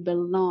like you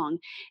belong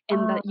and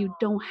Oh, that you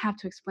don't have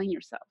to explain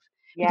yourself.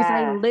 Because I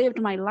yes.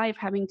 lived my life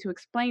having to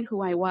explain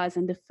who I was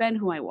and defend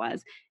who I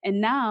was.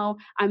 And now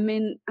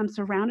I'm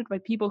surrounded by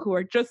people who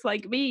are just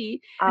like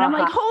me. And I'm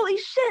Uh-huh. like, holy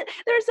shit,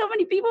 there are so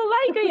many people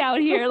like me out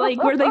here, like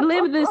where they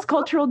live this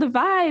cultural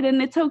divide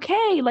and it's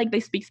okay. Like they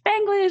speak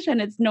Spanglish and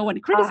it's no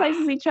one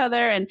criticizes Ah, each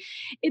other and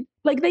it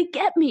like they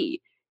get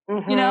me.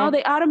 mm-hmm.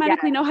 They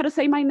automatically Yes. know how to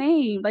say my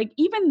name. Like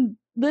even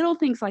little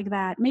things like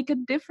that make a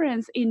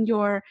difference in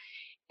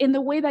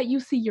the way that you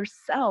see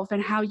yourself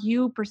and how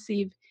you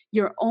perceive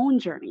your own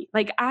journey.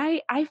 Like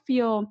I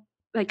feel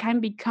like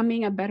I'm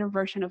becoming a better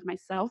version of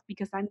myself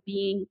because I'm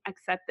being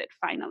accepted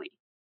finally.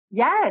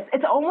 Yes,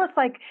 it's almost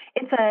like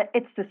it's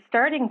the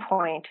starting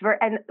point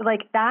and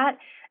like that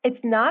it's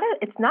not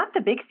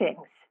the big things.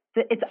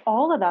 It's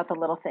all about the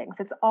little things.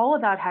 It's all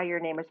about how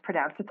your name is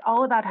pronounced. It's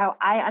all about how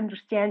I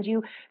understand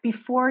you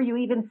before you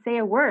even say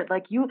a word.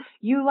 Like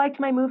you liked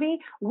my movie.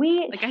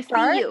 We Like I see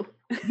start you.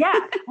 yeah,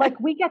 like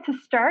we get to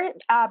start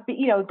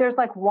there's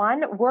like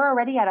one, we're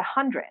already at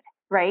 100,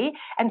 right?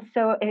 And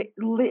so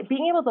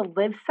being able to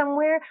live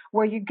somewhere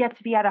where you get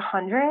to be at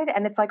 100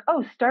 and it's like,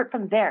 oh, start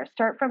from there,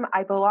 start from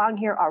I belong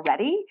here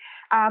already.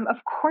 Of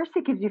course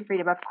it gives you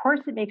freedom, of course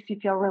it makes you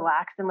feel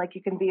relaxed and like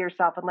you can be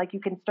yourself and like you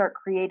can start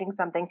creating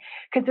something,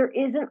 because there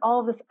isn't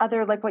all this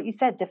other, like what you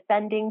said,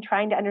 defending,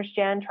 trying to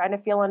understand, trying to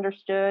feel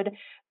understood,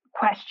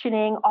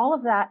 questioning. All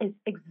of that is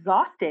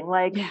exhausting.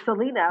 Like Yeah.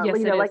 Selena, Yes,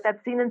 it is. like that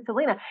scene in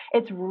Selena,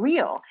 it's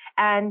real.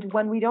 And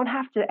when we don't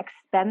have to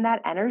expend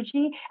that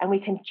energy and we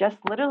can just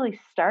literally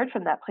start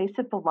from that place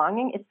of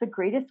belonging, it's the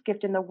greatest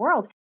gift in the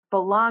world.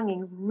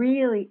 belonging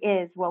really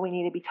is what we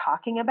need to be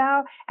talking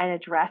about and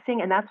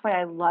addressing. And that's why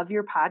I love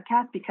your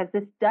podcast, because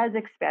this does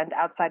expand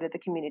outside of the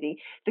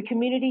community. The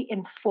community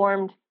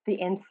informed the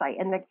insight,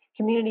 and the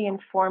community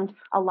informed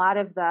a lot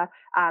of the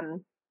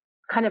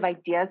kind of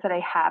ideas that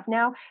I have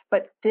now.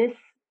 But this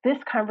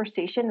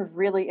conversation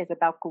really is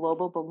about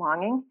global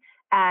belonging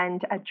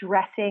and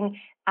addressing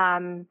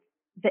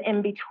the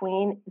in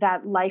between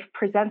that life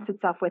presents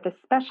itself with,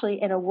 especially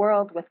in a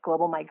world with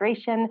global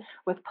migration,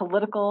 with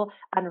political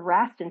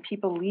unrest, and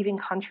people leaving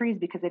countries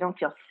because they don't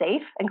feel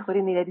safe,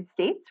 including the United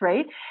States,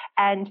 right?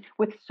 And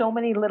with so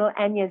many little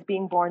Enyas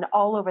being born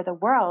all over the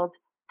world,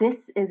 this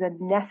is a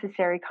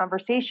necessary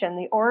conversation,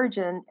 the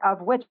origin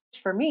of which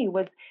for me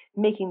was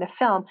making the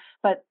film.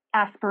 But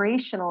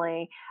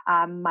aspirationally,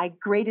 my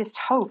greatest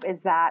hope is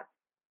that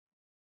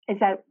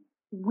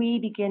we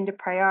begin to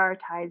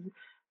prioritize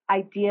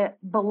idea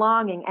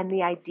belonging and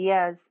the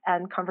ideas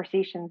and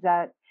conversations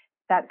that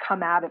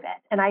come out of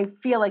it. And I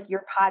feel like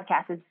your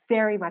podcast is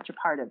very much a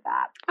part of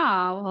that.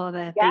 Oh, well,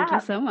 thank you Yeah.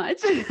 so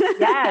much.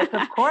 Yes,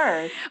 of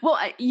course. Well,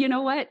 you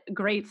know what?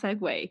 Great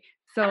segue.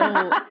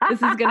 So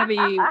this is going to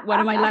be one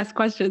of my last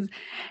questions.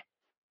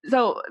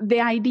 So the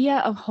idea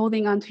of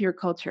holding on to your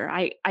culture,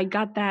 I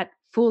got that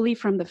fully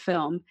from the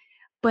film,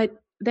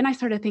 but then I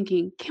started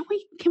thinking, can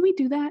we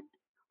do that?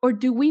 Or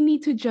do we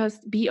need to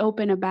just be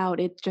open about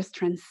it, just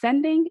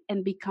transcending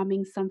and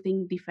becoming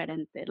something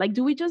different? Like,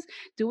 do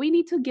we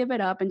need to give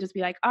it up and just be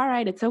like, all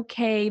right, it's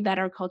okay that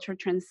our culture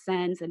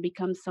transcends and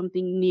becomes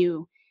something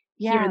new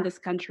here in Yeah. this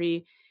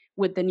country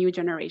with the new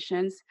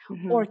generations?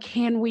 Hmm. Or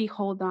can we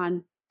hold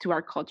on to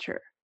our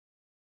culture?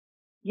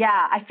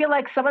 Yeah, I feel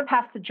like someone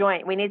passed the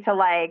joint. We need to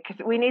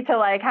have We a need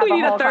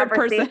a whole third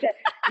person. conversation.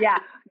 Yeah.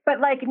 But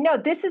like, no,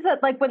 this is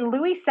like when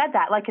Louis said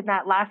that, like in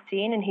that last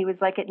scene, and he was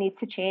like, it needs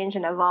to change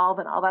and evolve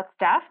and all that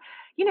stuff.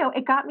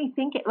 It got me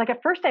thinking. Like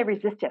at first I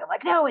resisted. I'm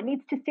like, no, it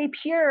needs to stay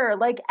pure,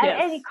 like at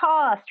Yes. any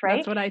cost, right?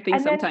 That's what I think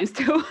And then sometimes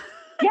too.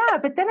 yeah,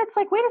 but then it's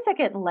like, wait a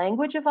second,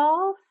 language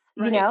evolves.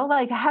 Right.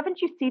 Like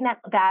haven't you seen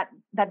that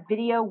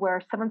video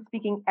where someone's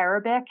speaking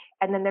Arabic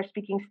and then they're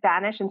speaking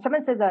Spanish, and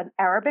someone says an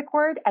Arabic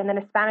word and then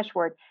a Spanish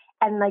word,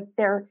 and like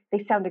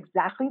they sound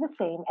exactly the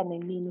same and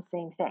they mean the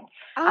same thing.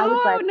 I was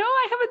Oh, like, no,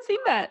 I haven't seen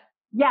that.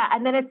 yeah,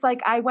 and then it's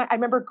like I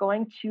remember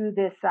going to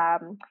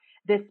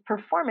this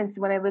performance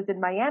when I lived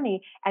in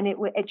Miami, and it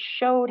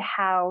showed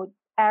how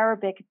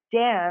Arabic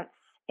dance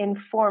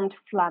informed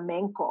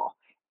flamenco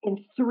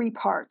in three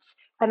parts.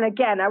 And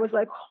again, I was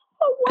like,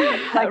 oh,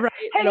 what? Like, Right.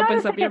 It hang on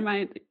opens a up your second.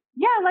 mind.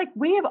 Yeah, like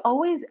we have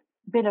always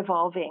been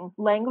evolving.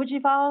 Language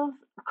evolves,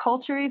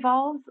 culture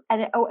evolves,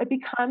 and it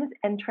becomes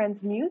and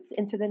transmutes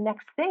into the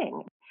next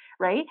thing,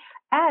 right?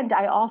 And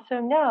I also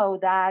know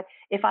that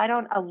if I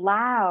don't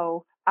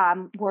allow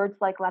words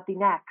like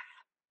Latinx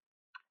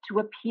to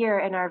appear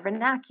in our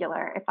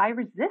vernacular, if I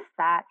resist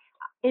that,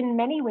 in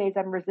many ways,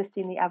 I'm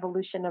resisting the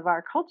evolution of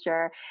our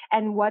culture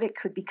and what it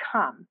could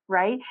become,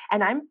 right?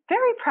 And I'm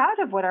very proud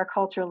of what our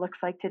culture looks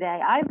like today.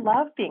 I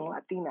love being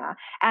Latina,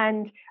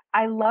 and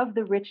I love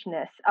the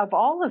richness of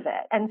all of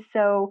it. And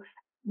so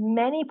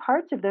many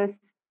parts of those,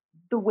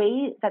 the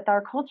way that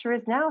our culture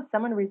is now,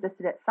 someone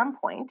resisted at some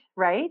point,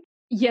 right?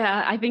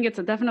 Yeah, I think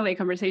it's definitely a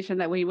conversation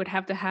that we would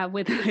have to have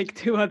with like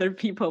two other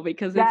people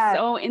because it's Yes.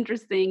 so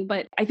interesting.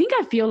 But I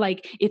feel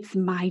like it's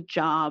my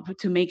job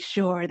to make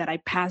sure that I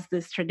pass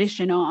this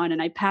tradition on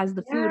and I pass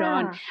the food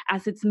on Yeah.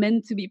 as it's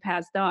meant to be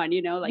passed on,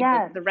 like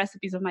Yes. the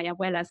recipes of my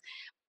abuelas.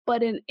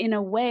 But in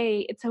a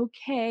way, it's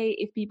okay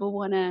if people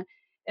want to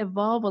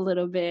evolve a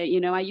little bit.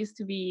 I used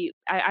to be,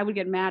 I would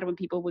get mad when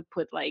people would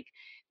put like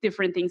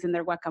different things in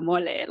their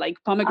guacamole, like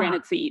Oh,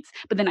 pomegranate seeds.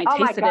 But then I oh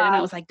my tasted it and I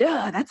gosh. was like,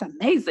 duh, that's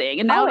amazing.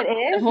 And Oh, now it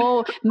the is?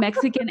 whole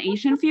Mexican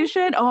Asian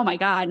fusion, oh my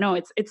God, no,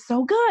 it's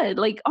so good.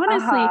 Like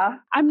honestly, Uh-huh.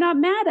 I'm not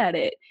mad at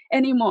it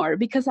anymore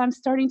because I'm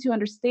starting to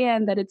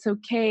understand that it's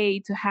okay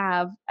to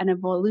have an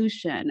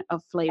evolution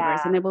of flavors,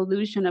 an Yeah.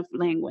 evolution of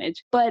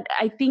language. But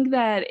I think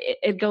that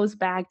it goes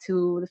back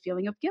to the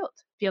feeling of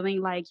guilt,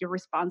 feeling like you're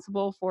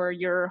responsible for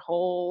your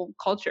whole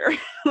culture,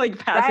 like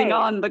passing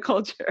Right. on the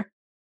culture.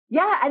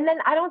 Yeah, and then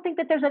I don't think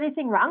that there's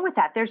anything wrong with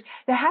that. There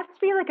has to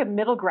be like a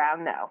middle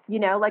ground though.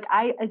 Like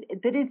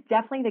that is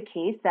definitely the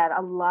case that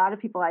a lot of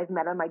people I've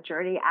met on my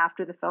journey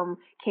after the film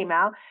came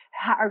out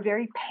are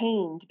very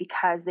pained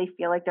because they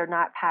feel like they're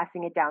not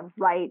passing it down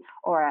right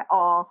or at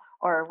all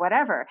or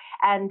whatever.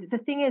 And the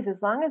thing is,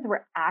 as long as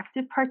we're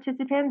active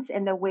participants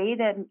in the way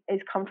that is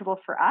comfortable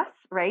for us,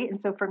 right? And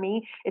so for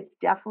me, it's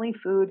definitely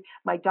food.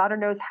 My daughter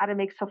knows how to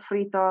make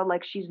sofrito,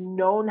 like she's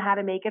known how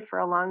to make it for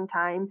a long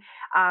time.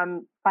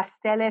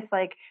 Pasteles,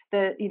 like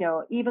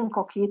even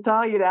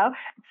coquito,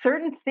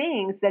 certain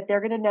things that they're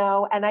going to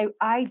know. And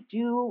I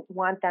do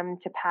want them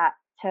to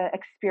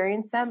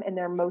experience them in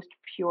their most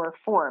pure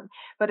form.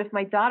 But if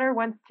my daughter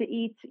wants to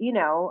eat,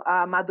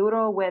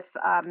 maduro with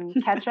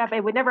ketchup,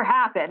 it would never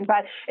happen.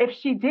 But if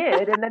she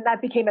did, and then that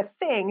became a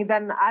thing,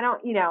 then I don't,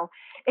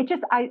 it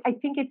just, I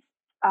think it's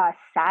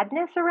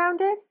sadness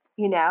around it,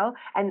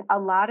 and a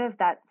lot of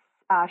that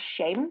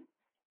shame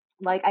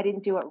like I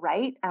didn't do it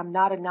right. I'm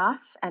not enough,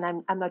 and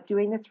I'm not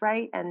doing this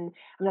right, and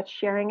I'm not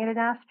sharing it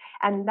enough.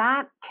 And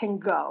that can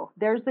go.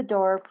 There's the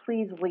door.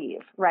 Please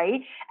leave,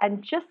 right?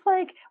 And just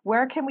like,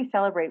 where can we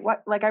celebrate?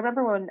 What, like, I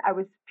remember when I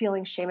was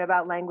feeling shame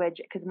about language,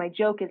 because my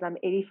joke is I'm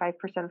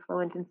 85%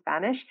 fluent in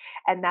Spanish,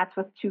 and that's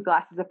with 2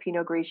 glasses of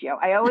Pinot Grigio.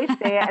 I always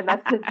say it, and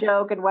that's the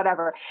joke and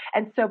whatever.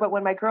 And so, but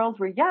when my girls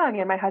were young,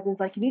 and my husband's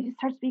like, you need to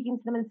start speaking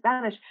to them in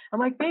Spanish. I'm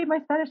like, babe, my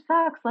Spanish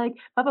sucks. Like,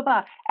 blah, blah,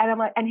 blah. And I'm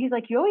like, and he's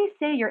like, you always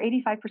say you're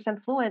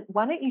 85% fluent.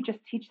 Why don't you just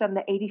teach them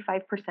the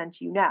 85%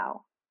 you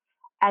know?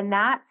 And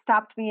that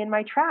stopped me in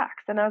my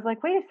tracks. And I was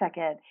like, wait a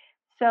second.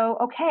 So,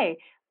 okay,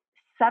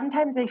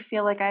 sometimes I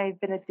feel like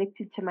I've been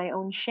addicted to my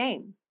own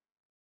shame.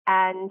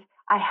 And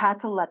I had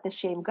to let the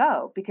shame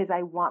go because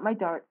I want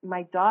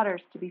my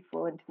daughters to be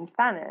fluent in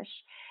Spanish.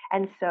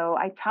 And so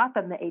I taught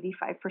them the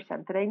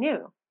 85% that I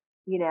knew,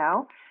 you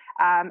know?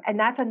 And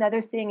that's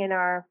another thing in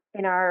our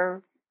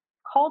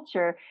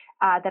culture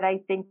that I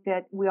think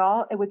that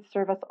it would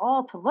serve us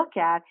all to look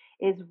at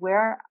is,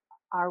 where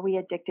are we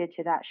addicted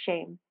to that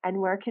shame, and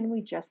where can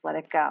we just let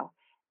it go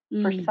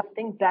for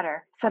something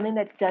better, something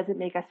that doesn't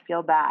make us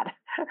feel bad,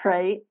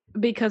 right?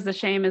 Because the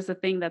shame is the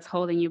thing that's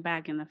holding you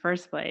back in the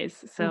first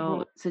place.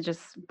 So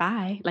just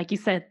bye. Like you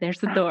said, there's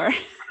the door.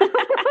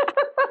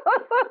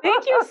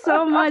 Thank you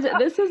so much.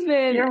 This has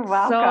been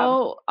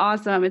so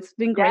awesome. It's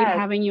been great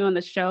having you on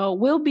the show.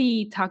 We'll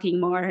be talking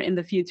more in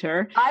the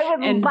future. I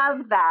would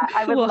love that.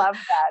 I would love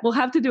that. We'll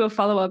have to do a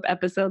follow-up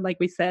episode, like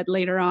we said,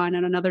 later on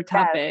another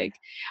topic.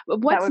 Yes.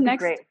 What's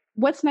next?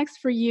 What's next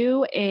for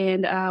you,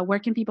 and where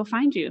can people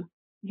find you?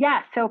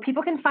 Yeah, so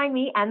people can find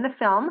me and the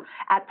film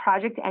at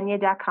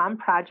projectenye.com,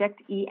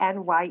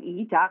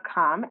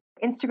 projectenye.com.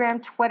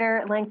 Instagram,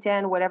 Twitter,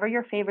 LinkedIn, whatever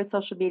your favorite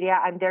social media,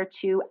 I'm there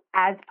too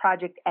as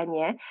Project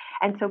Enye.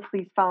 And so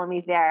please follow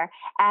me there.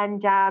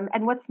 And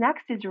what's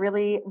next is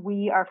really,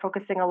 we are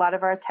focusing a lot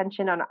of our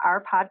attention on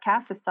our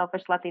podcast, the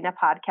Selfish Latina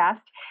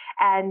Podcast,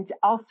 and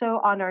also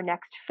on our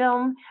next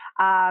film,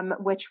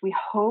 which we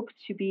hope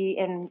to be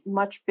in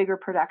much bigger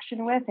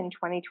production with in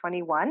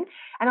 2021.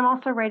 And I'm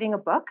also writing a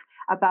book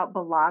about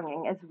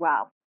belonging as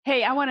well.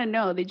 Hey, I want to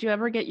know, did you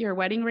ever get your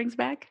wedding rings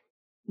back?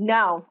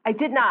 No, I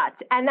did not.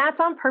 And that's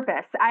on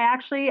purpose. I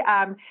actually,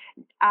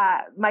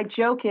 my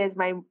joke is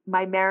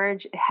my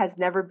marriage has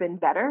never been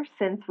better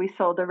since we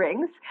sold the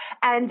rings.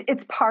 And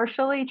it's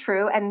partially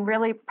true, and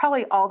really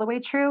probably all the way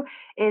true,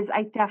 is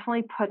I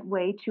definitely put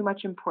way too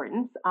much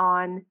importance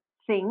on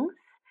things.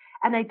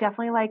 And I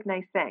definitely like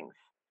nice things.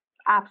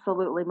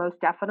 Absolutely,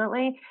 most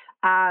definitely.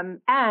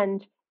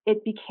 And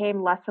it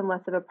became less and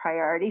less of a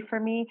priority for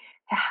me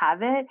to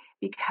have it,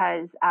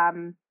 because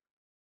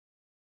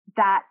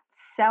that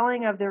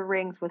selling of the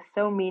rings was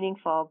so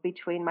meaningful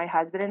between my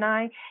husband and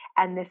I,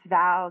 and this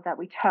vow that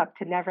we took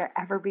to never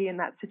ever be in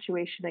that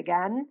situation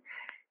again.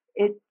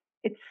 It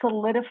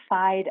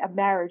solidified a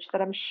marriage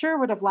that I'm sure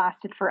would have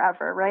lasted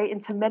forever, right?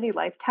 Into many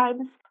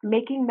lifetimes.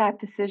 Making that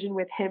decision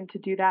with him to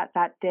do that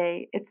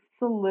day, it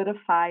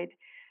solidified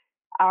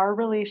our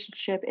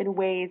relationship in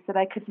ways that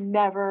I could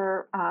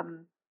never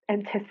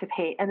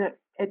anticipate. And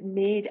it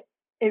made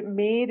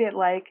it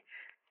like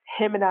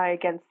him and I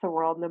against the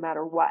world no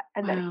matter what.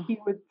 And that he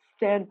would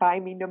stand by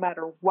me no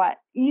matter what,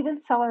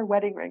 even sell our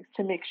wedding rings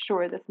to make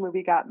sure this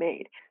movie got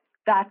made.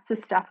 That's the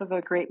stuff of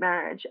a great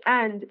marriage.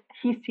 And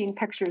he's seen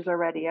pictures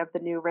already of the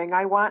new ring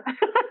I want.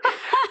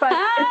 But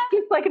it's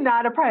just like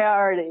not a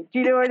priority. Do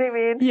you know what I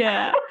mean?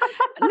 Yeah.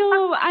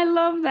 No, I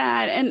love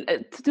that.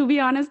 And to be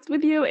honest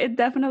with you, it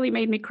definitely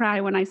made me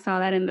cry when I saw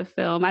that in the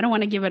film. I don't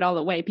want to give it all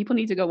away. People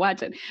need to go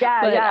watch it.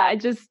 But I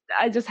just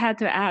had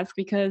to ask,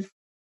 because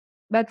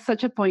that's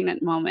such a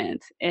poignant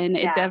moment, and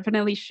it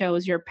definitely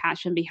shows your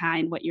passion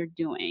behind what you're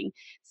doing.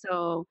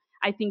 So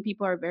I think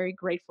people are very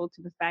grateful to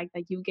the fact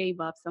that you gave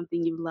up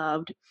something you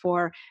loved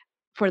for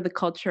the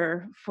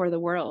culture, for the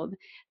world,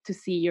 to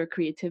see your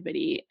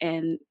creativity.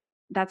 And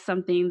that's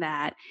something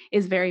that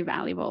is very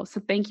valuable. So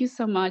thank you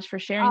so much for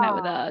sharing that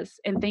with us.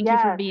 And thank you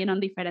for being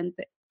on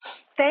Diferente.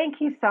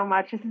 Thank you so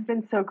much. This has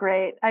been so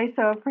great. I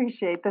so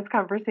appreciate this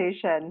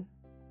conversation.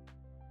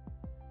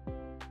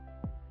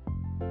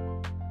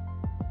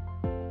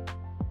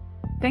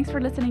 Thanks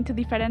for listening to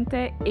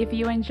Diferente. If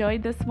you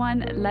enjoyed this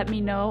one, let me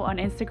know on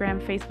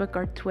Instagram, Facebook,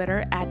 or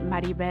Twitter at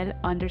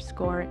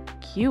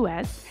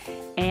Maribel_QS.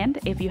 And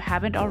if you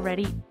haven't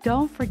already,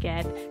 don't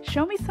forget,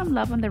 show me some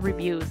love on the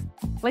reviews.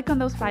 Click on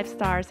those 5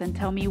 stars and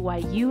tell me why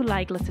you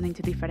like listening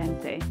to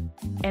Diferente.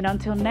 And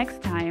until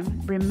next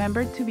time,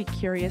 remember to be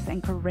curious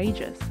and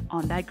courageous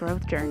on that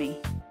growth journey.